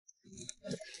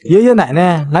爷爷奶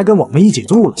奶来跟我们一起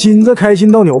住了，金子开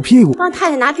心到扭屁股。帮太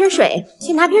太拿瓶水，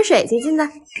去拿瓶水去，金子。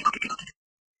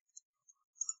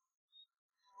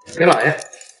给老爷。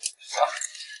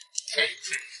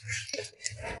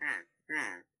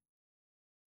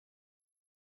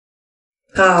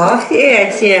好，谢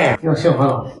谢。又幸福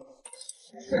了。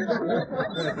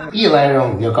一来人我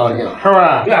们就高兴，是不是？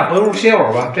你俩回屋歇会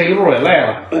儿吧，这一路也累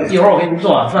了。一会儿我给你们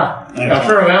做晚饭，想吃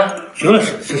什么呀？行了，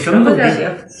什么都行。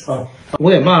5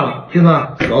点半了，金子，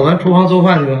走，咱厨房做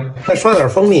饭去吧。再刷点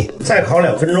蜂蜜，再烤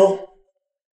2分钟。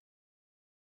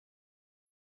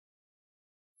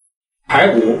排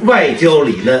骨外焦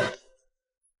里嫩。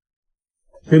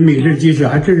这美式鸡翅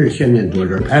还真是鲜面多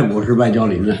汁，排骨是外焦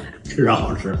里嫩，吃着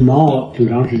好吃。忙活挺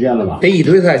长时间了吧？这一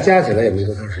堆菜加起来也没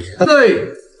多长时间。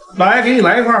对，来，给你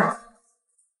来一块儿。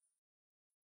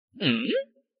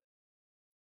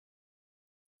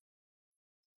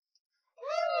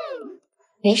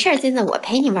没事，金子，我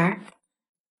陪你玩。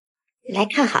来，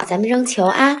看好，咱们扔球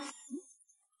啊！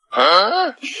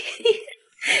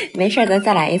没事，咱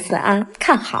再来一次啊！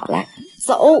看好了，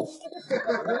走。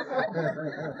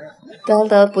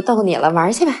得不逗你了，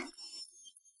玩去吧。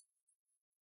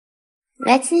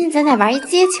来，今天咱俩玩一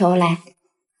接球来，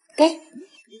给。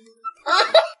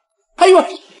哎呦！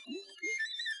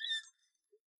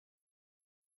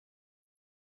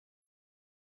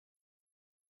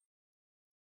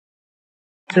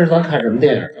今儿咱看什么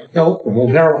电影？要不恐怖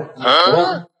片吧？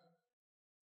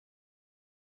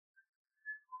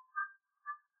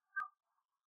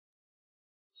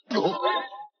走吧。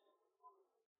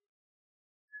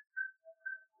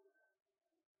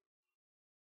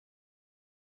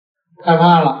害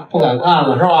怕了，不敢看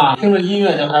了是吧？听着音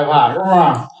乐就害怕，是不是？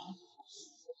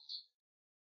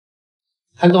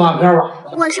看动画片吧。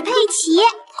我是佩奇，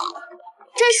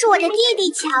这是我的弟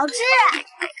弟乔治，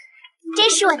这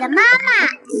是我的妈妈。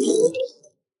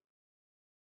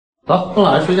走，跟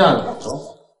老爷睡觉去。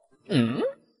走。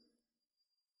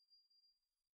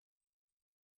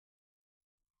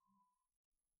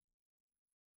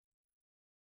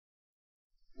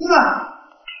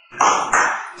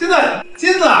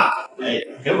金子，哎呀，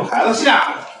给我们孩子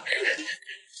吓的。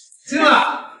金子，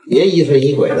别疑神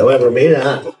疑鬼的，外边没人。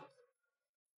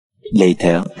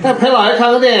Later， 再陪老爷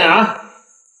看个电影啊。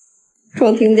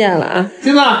装听见了啊！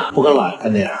金子，不跟老爷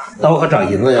看电影，那我可找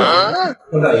银子去了。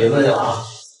我找银子去了啊。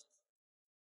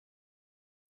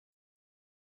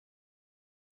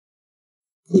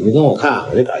你不跟我看，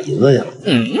我就找银子去了。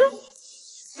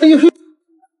哎呦，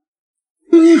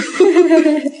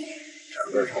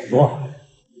这边差不多。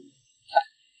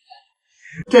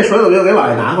这水怎么又给老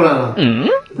爷拿回来了？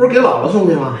不是给姥姥送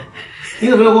去吗？你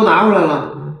怎么又给我拿回来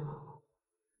了？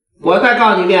我再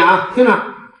告诉你一遍啊，听着，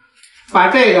把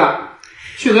这个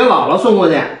去给姥姥送过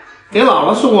去，给姥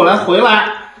姥送过来，回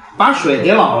来把水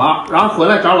给姥姥，然后回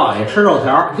来找姥爷吃肉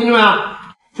条，听见没有？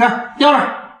去叼着，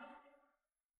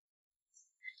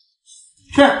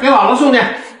去给姥姥送去，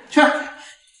去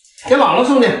给姥姥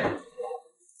送去，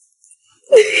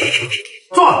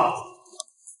坐。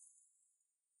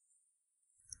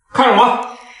看着我，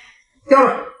叼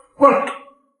着，过来，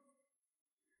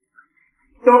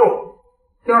叼住，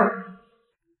叼着，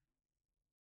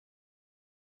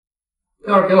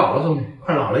叼着给姥姥送去，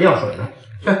看姥姥要水呢，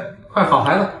去，快，好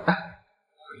孩子，来。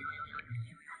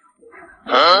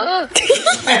哎，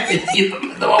你怎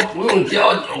么他妈不用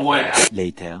教你就会啊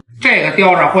Later， 这个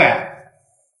叼着会，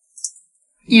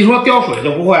一说叼水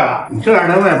就不会了。你这样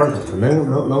在外边怎么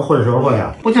能混社会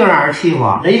啊？不净让人欺负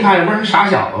啊？人一看这不是傻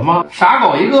小子吗？傻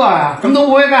狗一个呀，什么都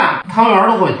不会干。汤圆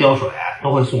都会叼水，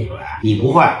都会送水，你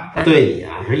不会，对你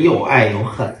啊是又爱又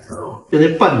恨，知道吗？就那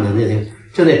笨的，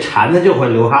就那馋的就会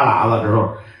流哈喇子，知道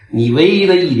吗？你唯一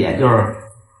的一点就是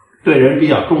对人比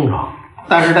较忠诚，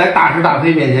但是在大是大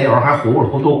非面前有时候还糊里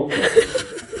糊涂，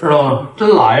知道吗？真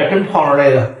老爷真碰上这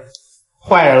个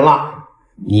坏人了，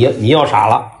你又傻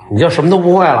了。你就什么都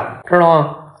不会了，知道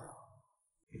吗？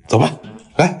走吧，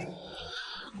来，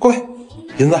过来，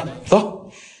银子，走。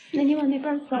那你往那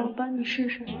边走吧，你试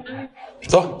试。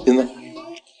走，银子。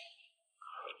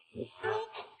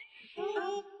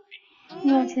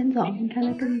你往前走，你看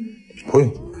他跟你。不用，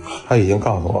他已经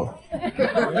告诉我了。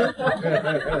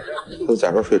他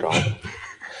假装睡着了。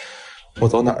我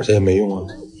走哪儿去也没用啊。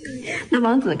那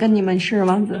王子跟你们试，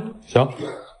王子。行。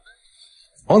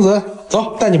王子，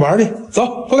走，带你玩去，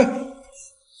走，过来。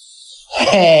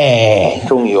嘿，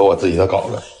终于有我自己的狗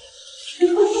了。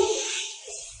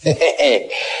嘿嘿嘿，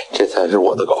这才是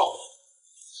我的狗。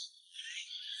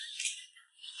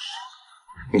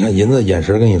你看银子眼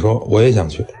神跟你说，我也想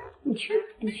去。你去，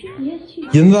你也去。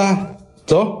银子，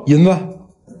走，银子，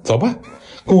走吧，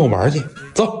跟我玩去，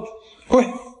走，过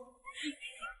来。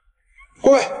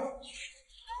过来，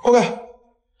过来，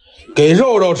给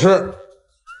肉肉吃，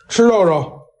吃肉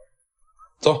肉。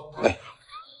走，哎。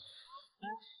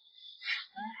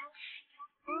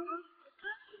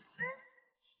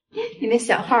你那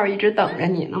小号一直等着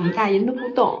你呢，我们大银都不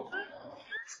动。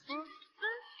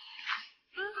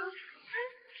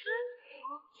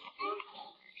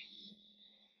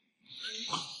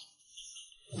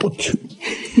我去。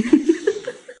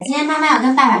今天妈妈要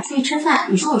跟爸爸出去吃饭，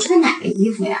你说我穿哪个衣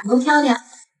服呀？能挑挑。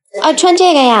啊，穿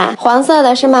这个呀，黄色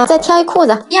的是吗？再挑一裤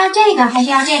子，要这个还是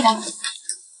要这个？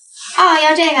哦，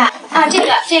要这个啊，这个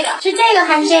是这个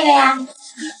还是这个呀？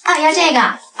啊，要这个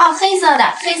哦，黑色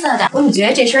的。我怎么觉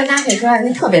得这身搭配出来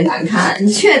那特别难看？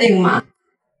你确定吗？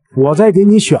我再给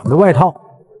你选个外套。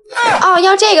哦，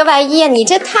要这个外衣，你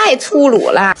这太粗鲁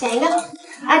了。选一个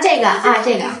啊，这个，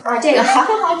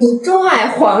好，你钟爱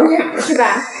黄色是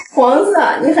吧？黄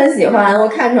色你很喜欢，我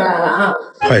看出来了啊。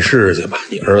快试试去吧，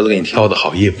你儿子给你挑的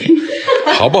好衣服，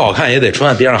好不好看也得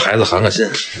穿，别让孩子寒个心。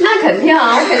那肯定，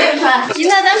我肯定穿。行，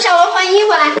那咱们上楼换衣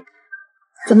服来。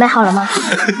准备好了吗？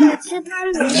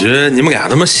我觉得你们俩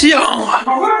他妈像啊！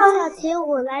小齐，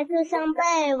我来自上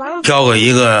贝王。挑个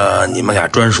一个你们俩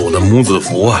专属的母子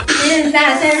服啊！咱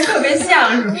俩现在特别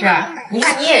像，是不是？你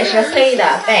看你也是黑的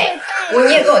背，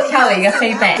你也给我挑了一个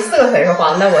黑背，四个腿是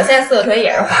黄的，我现在四个腿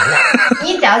也是黄的。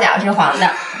你脚是黄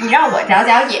的，你让我脚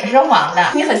也是黄的，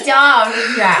你很骄傲是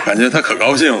不是？感觉他可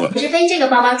高兴了。是背这个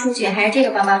包包出去，还是这个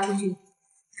包包出去？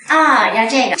啊，要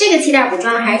这个气垫补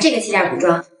妆还是这个气垫补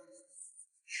妆？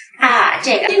啊，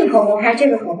这个口红还是这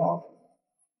个口红？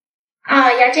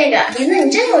啊，要这个。银子，你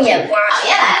真有眼光，姥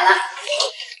爷来了。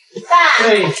爸。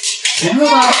对，银子呢？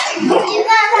银子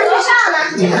在楼上呢。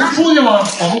你不是出去吗？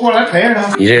我不过来陪着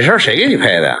他。你这身谁给你配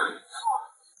的呀？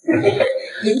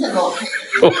银子给我配。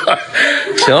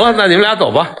行了，那你们俩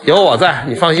走吧，有我在，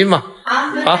你放心吧。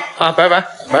好，拜拜。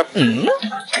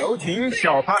有请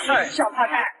小趴菜。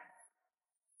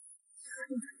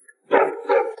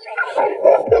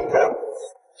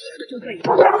就对，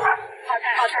行了，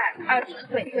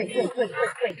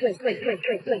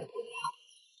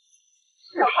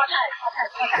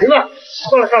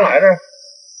上来这儿。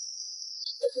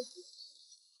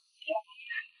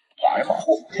喇叭保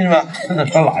护，听见没？真的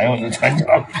穿喇叭我就全家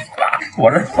了。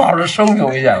我这抱着生命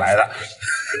危险来的。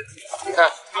你看，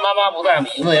妈妈不在，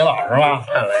银子也老实吧？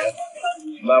看来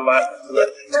妈妈是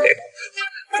这个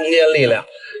中坚力量，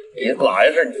你姥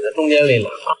爷是你的中坚力量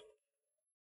啊。